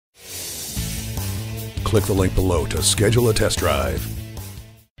Click the link below to schedule a test drive.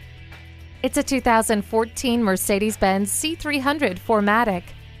 It's a 2014 Mercedes-Benz C300 4MATIC.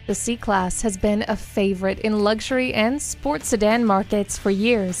 The C-Class has been a favorite in luxury and sports sedan markets for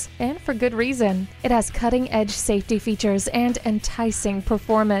years, and for good reason. It has cutting-edge safety features and enticing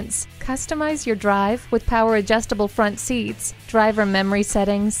performance. Customize your drive with power-adjustable front seats, driver memory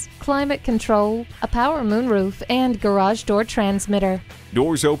settings, climate control, a power moonroof, and garage door transmitter.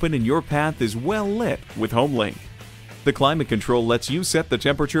 Doors open and your path is well lit with HomeLink. The climate control lets you set the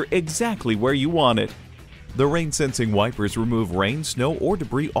temperature exactly where you want it. The rain-sensing wipers remove rain, snow, or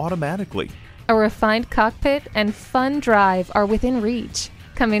debris automatically. A refined cockpit and fun drive are within reach.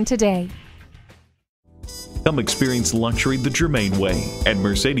 Come in today. Come experience luxury the Germain way at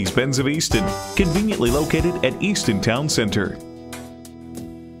Mercedes-Benz of Easton, conveniently located at Easton Town Center.